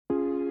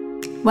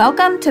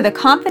Welcome to the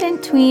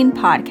Confident Tween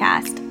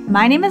podcast.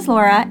 My name is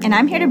Laura, and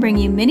I'm here to bring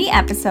you mini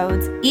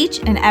episodes each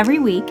and every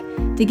week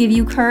to give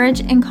you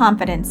courage and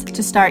confidence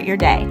to start your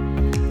day.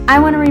 I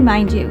want to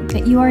remind you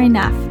that you are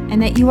enough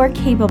and that you are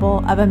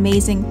capable of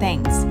amazing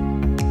things.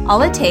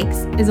 All it takes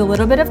is a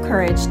little bit of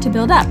courage to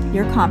build up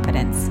your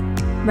confidence.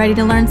 Ready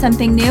to learn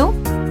something new?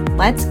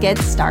 Let's get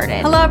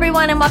started. Hello,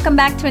 everyone, and welcome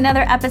back to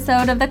another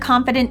episode of the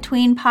Confident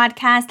Tween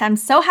podcast. I'm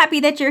so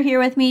happy that you're here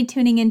with me,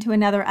 tuning into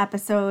another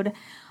episode.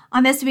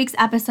 On this week's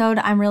episode,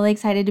 I'm really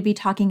excited to be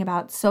talking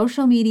about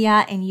social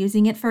media and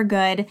using it for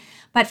good.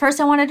 But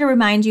first, I wanted to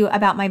remind you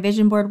about my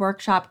vision board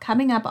workshop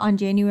coming up on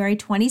January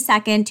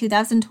 22nd,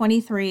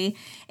 2023.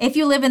 If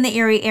you live in the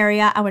Erie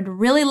area, I would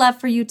really love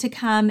for you to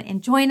come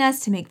and join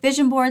us to make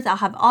vision boards. I'll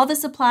have all the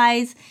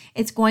supplies.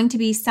 It's going to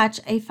be such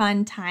a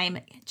fun time.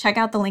 Check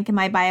out the link in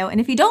my bio.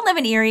 And if you don't live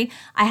in Erie,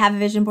 I have a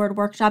vision board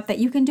workshop that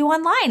you can do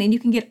online, and you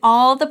can get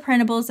all the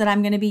printables that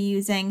I'm going to be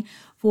using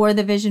for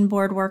the vision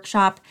board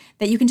workshop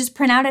that you can just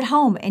print out at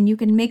home, and you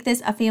can make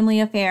this a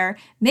family affair,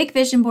 make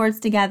vision boards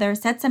together,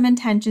 set some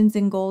intentions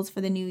and goals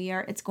for the new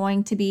year. It's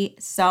going to be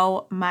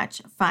so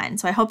much fun.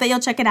 So I hope that you'll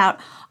check it out.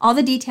 All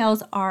the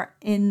details are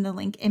in the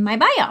link in my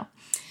bio.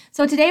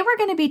 So today we're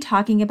going to be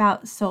talking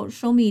about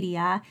social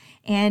media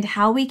and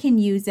how we can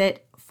use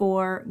it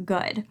for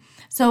good.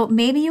 So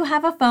maybe you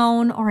have a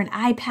phone or an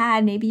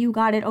iPad, maybe you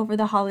got it over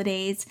the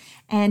holidays,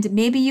 and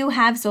maybe you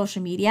have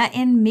social media,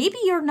 and maybe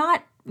you're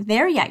not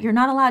there yet. You're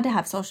not allowed to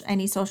have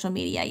any social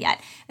media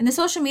yet. And the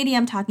social media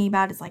I'm talking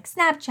about is like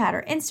Snapchat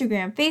or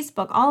Instagram,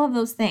 Facebook, all of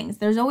those things.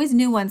 There's always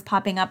new ones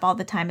popping up all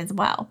the time as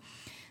well.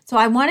 So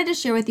I wanted to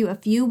share with you a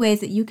few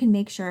ways that you can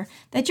make sure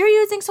that you're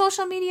using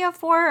social media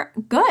for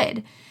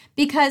good,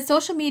 because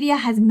social media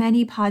has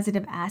many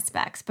positive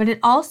aspects, but it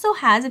also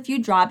has a few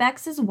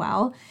drawbacks as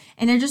well.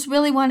 And I just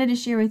really wanted to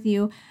share with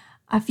you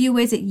a few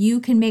ways that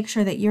you can make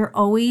sure that you're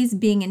always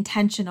being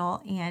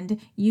intentional and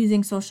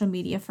using social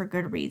media for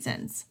good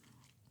reasons.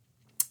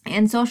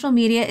 And social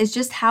media is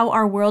just how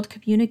our world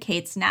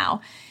communicates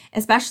now,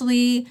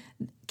 especially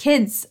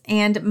kids.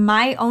 And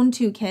my own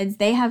two kids,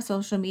 they have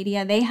social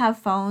media, they have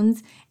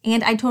phones,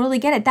 and I totally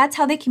get it. That's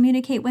how they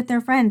communicate with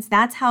their friends.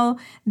 That's how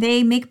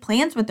they make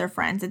plans with their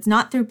friends. It's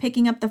not through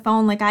picking up the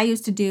phone like I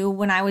used to do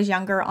when I was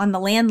younger on the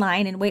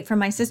landline and wait for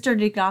my sister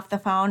to get off the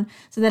phone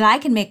so that I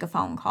can make a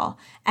phone call.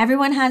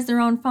 Everyone has their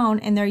own phone,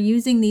 and they're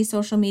using these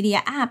social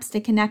media apps to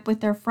connect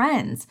with their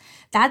friends.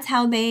 That's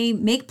how they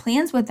make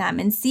plans with them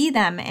and see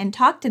them and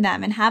talk to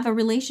them and have a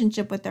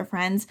relationship with their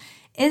friends,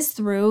 is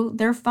through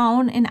their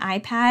phone and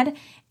iPad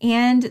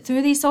and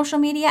through these social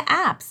media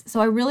apps. So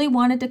I really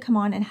wanted to come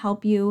on and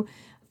help you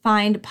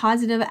find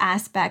positive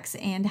aspects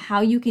and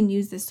how you can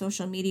use this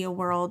social media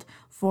world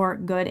for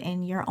good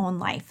in your own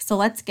life. So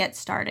let's get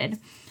started.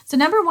 So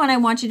number one, I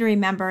want you to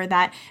remember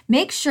that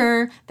make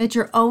sure that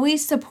you're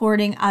always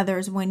supporting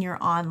others when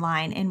you're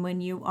online and when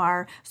you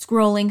are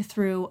scrolling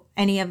through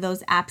any of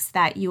those apps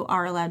that you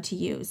are allowed to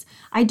use.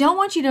 I don't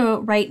want you to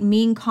write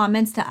mean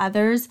comments to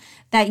others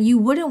that you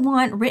wouldn't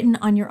want written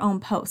on your own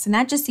post. And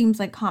that just seems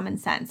like common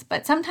sense.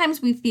 But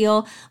sometimes we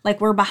feel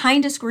like we're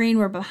behind a screen,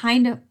 we're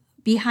behind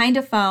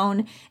a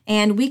phone,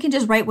 and we can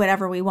just write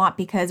whatever we want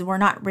because we're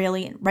not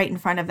really right in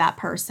front of that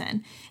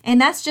person.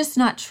 And that's just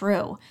not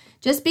true.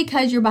 Just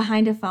because you're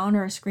behind a phone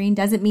or a screen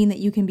doesn't mean that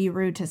you can be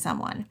rude to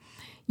someone.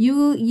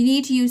 You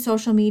need to use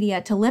social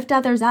media to lift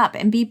others up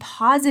and be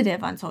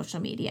positive on social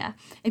media.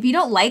 If you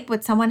don't like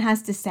what someone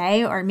has to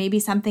say or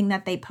maybe something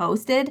that they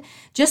posted,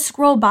 just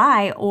scroll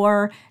by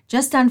or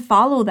just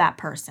unfollow that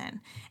person.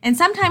 And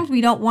sometimes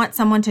we don't want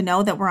someone to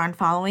know that we're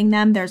unfollowing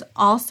them. There's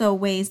also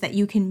ways that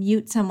you can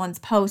mute someone's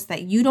post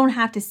that you don't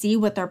have to see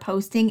what they're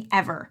posting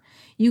ever.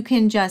 You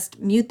can just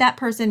mute that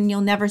person and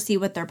you'll never see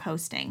what they're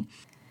posting.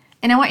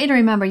 And I want you to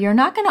remember, you're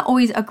not going to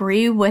always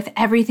agree with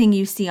everything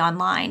you see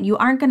online. You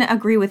aren't going to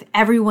agree with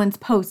everyone's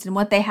post and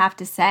what they have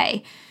to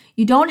say.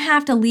 You don't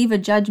have to leave a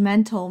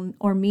judgmental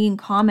or mean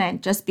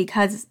comment just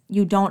because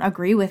you don't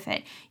agree with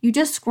it. You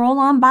just scroll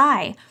on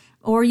by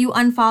or you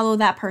unfollow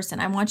that person.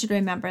 I want you to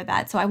remember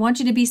that. So I want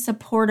you to be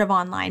supportive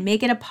online.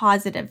 Make it a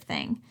positive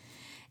thing.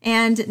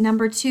 And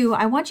number two,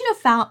 I want you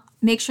to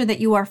make sure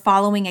that you are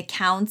following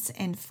accounts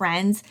and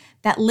friends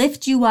that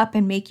lift you up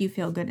and make you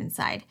feel good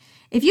inside.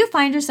 If you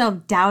find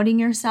yourself doubting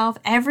yourself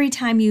every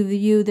time you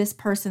view this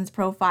person's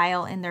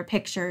profile and their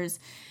pictures,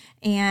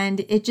 and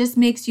it just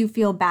makes you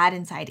feel bad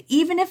inside,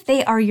 even if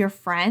they are your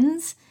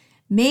friends,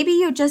 maybe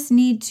you just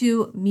need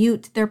to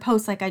mute their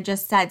posts like I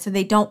just said so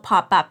they don't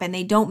pop up and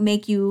they don't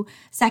make you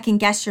second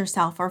guess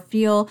yourself or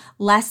feel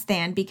less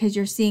than because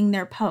you're seeing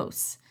their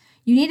posts.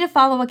 You need to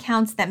follow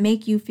accounts that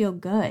make you feel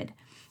good.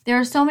 There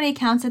are so many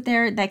accounts out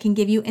there that can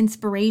give you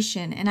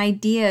inspiration and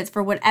ideas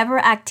for whatever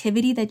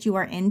activity that you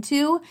are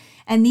into,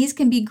 And these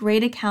can be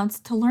great accounts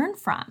to learn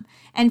from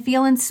and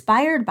feel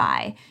inspired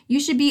by. You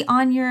should be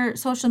on your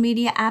social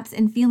media apps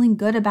and feeling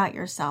good about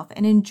yourself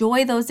and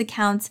enjoy those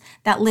accounts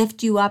that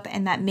lift you up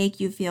and that make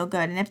you feel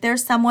good. And if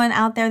there's someone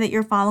out there that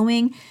you're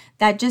following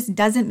that just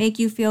doesn't make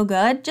you feel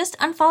good, just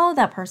unfollow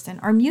that person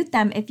or mute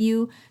them if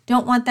you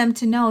don't want them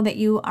to know that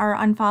you are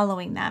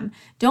unfollowing them.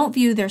 Don't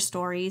view their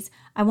stories.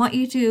 I want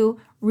you to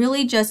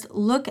really just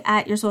look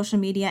at your social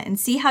media and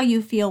see how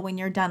you feel when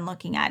you're done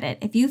looking at it.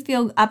 If you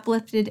feel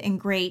uplifted and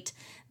great,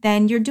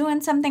 then you're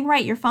doing something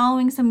right. You're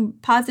following some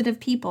positive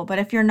people. But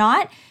if you're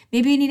not,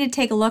 maybe you need to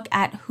take a look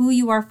at who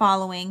you are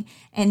following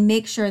and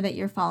make sure that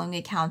you're following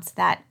accounts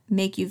that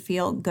make you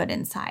feel good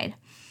inside.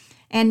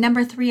 And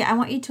number 3, I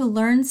want you to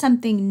learn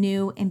something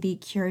new and be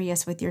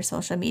curious with your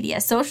social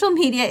media. Social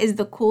media is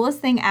the coolest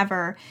thing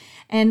ever.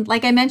 And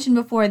like I mentioned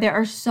before, there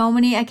are so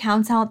many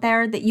accounts out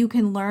there that you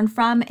can learn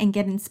from and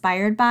get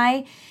inspired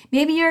by.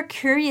 Maybe you're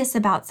curious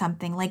about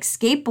something like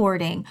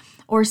skateboarding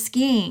or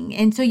skiing.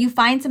 And so you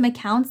find some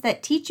accounts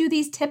that teach you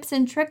these tips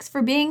and tricks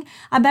for being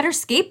a better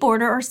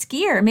skateboarder or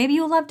skier. Maybe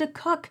you love to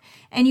cook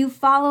and you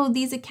follow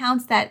these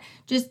accounts that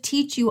just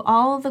teach you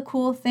all the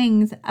cool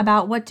things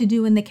about what to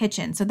do in the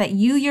kitchen so that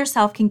you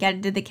yourself can get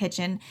into the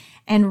kitchen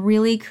and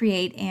really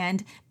create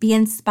and be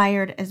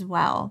inspired as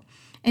well.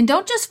 And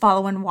don't just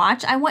follow and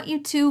watch. I want you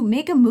to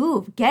make a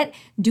move, get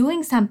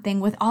doing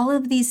something with all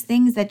of these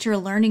things that you're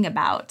learning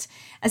about.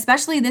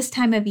 Especially this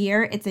time of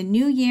year, it's a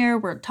new year.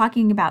 We're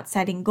talking about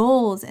setting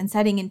goals and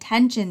setting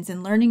intentions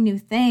and learning new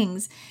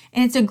things.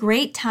 And it's a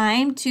great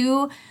time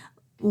to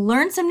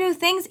learn some new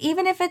things,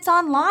 even if it's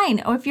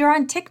online or if you're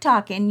on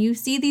TikTok and you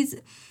see these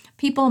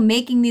people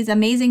making these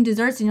amazing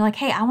desserts and you're like,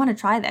 hey, I want to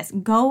try this.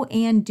 Go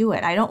and do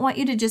it. I don't want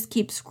you to just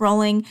keep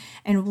scrolling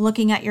and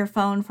looking at your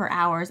phone for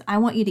hours. I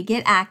want you to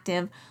get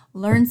active,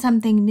 learn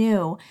something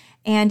new,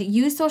 and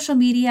use social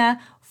media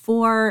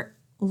for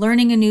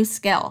learning a new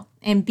skill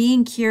and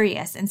being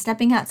curious and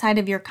stepping outside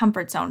of your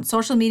comfort zone.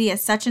 Social media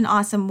is such an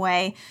awesome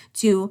way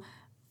to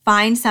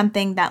find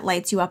something that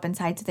lights you up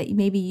inside so that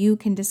maybe you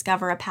can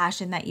discover a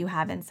passion that you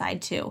have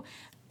inside too.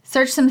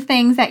 Search some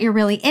things that you're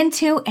really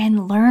into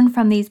and learn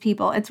from these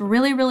people. It's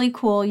really, really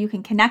cool. You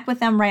can connect with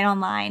them right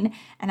online.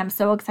 And I'm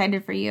so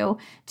excited for you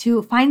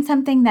to find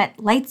something that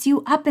lights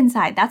you up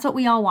inside. That's what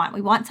we all want.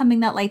 We want something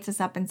that lights us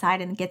up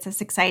inside and gets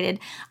us excited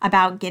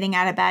about getting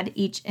out of bed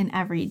each and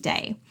every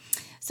day.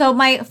 So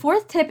my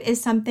 4th tip is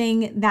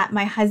something that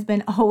my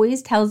husband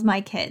always tells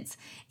my kids.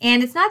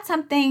 And it's not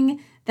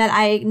something that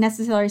I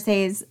necessarily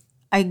say is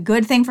a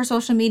good thing for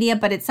social media,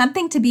 but it's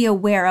something to be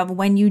aware of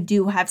when you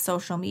do have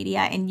social media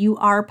and you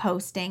are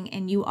posting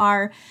and you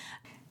are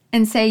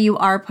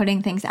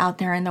putting things out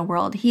there in the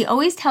world. He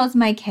always tells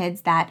my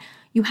kids that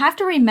you have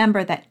to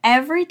remember that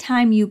every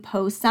time you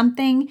post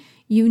something,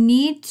 you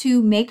need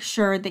to make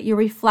sure that you're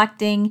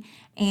reflecting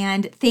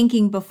and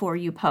thinking before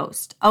you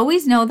post.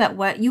 Always know that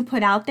what you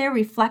put out there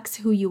reflects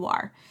who you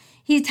are.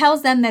 He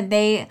tells them that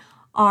they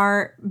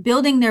are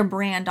building their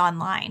brand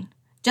online.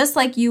 Just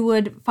like you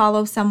would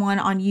follow someone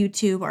on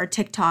YouTube or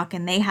TikTok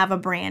and they have a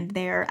brand,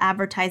 they're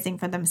advertising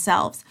for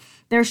themselves.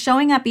 They're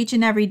showing up each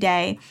and every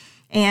day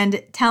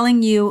and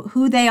telling you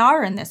who they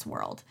are in this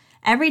world.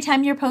 Every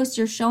time you post,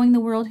 you're showing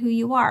the world who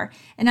you are.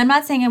 And I'm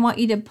not saying I want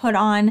you to put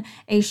on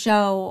a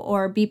show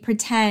or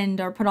pretend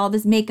or put all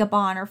this makeup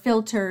on or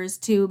filters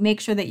to make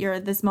sure that you're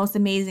this most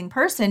amazing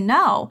person.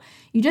 No,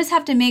 you just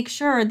have to make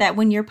sure that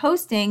when you're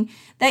posting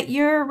that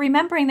you're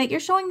remembering that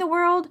you're showing the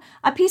world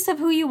a piece of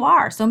who you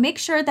are. So make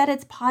sure that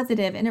it's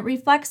positive and it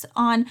reflects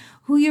on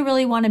who you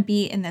really want to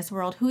be in this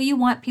world, who you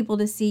want people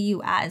to see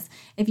you as.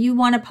 If you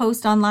want to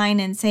post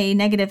online and say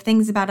negative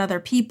things about other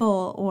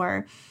people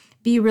or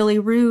be really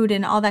rude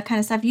and all that kind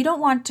of stuff, you don't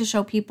want to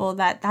show people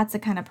that that's the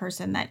kind of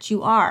person that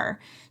you are.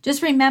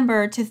 Just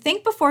remember to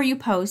think before you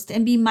post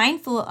and be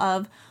mindful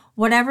of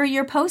whatever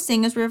you're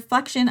posting is a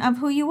reflection of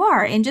who you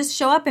are, and just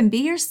show up and be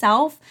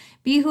yourself,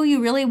 be who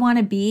you really want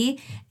to be,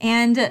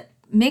 and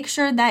make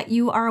sure that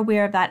you are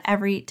aware of that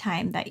every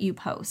time that you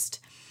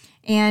post.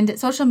 And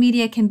social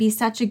media can be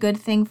such a good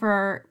thing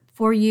for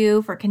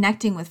you, for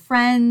connecting with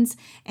friends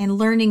and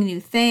learning new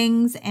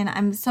things. And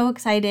I'm so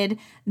excited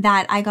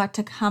that I got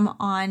to come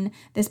on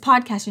this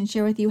podcast and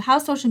share with you how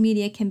social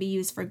media can be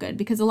used for good,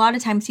 because a lot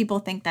of times people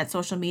think that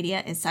social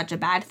media is such a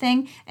bad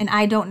thing. And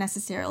I don't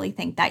necessarily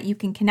think that. You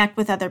can connect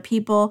with other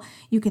people,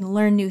 you can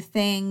learn new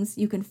things,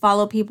 you can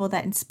follow people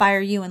that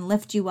inspire you and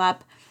lift you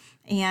up.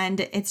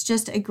 And it's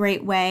just a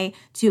great way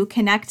to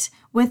connect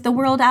with the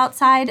world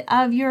outside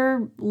of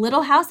your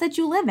little house that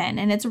you live in.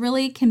 And it's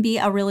really can be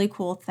a really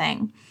cool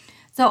thing.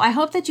 So I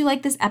hope that you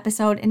like this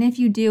episode, and if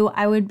you do,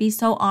 I would be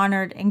so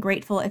honored and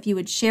grateful if you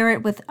would share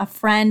it with a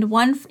friend,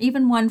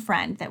 even one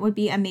friend. That would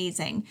be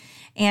amazing,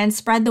 and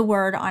spread the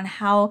word on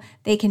how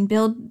they can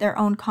build their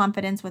own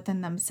confidence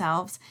within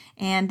themselves,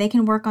 and they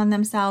can work on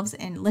themselves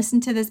and listen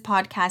to this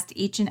podcast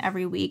each and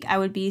every week. I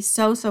would be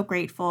so, so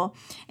grateful.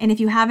 And if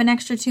you have an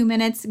extra 2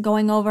 minutes,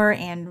 going over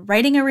and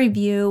writing a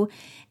review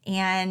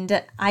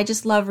And I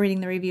just love reading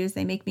the reviews.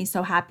 They make me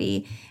so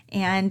happy.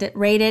 And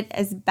rate it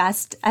as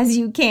best as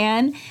you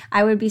can.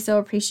 I would be so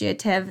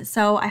appreciative.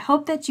 So I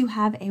hope that you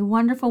have a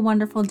wonderful,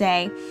 wonderful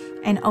day.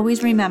 And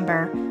always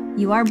remember,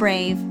 you are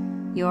brave,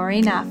 you are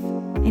enough,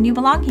 and you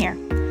belong here.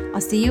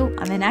 I'll see you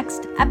on the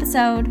next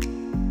episode.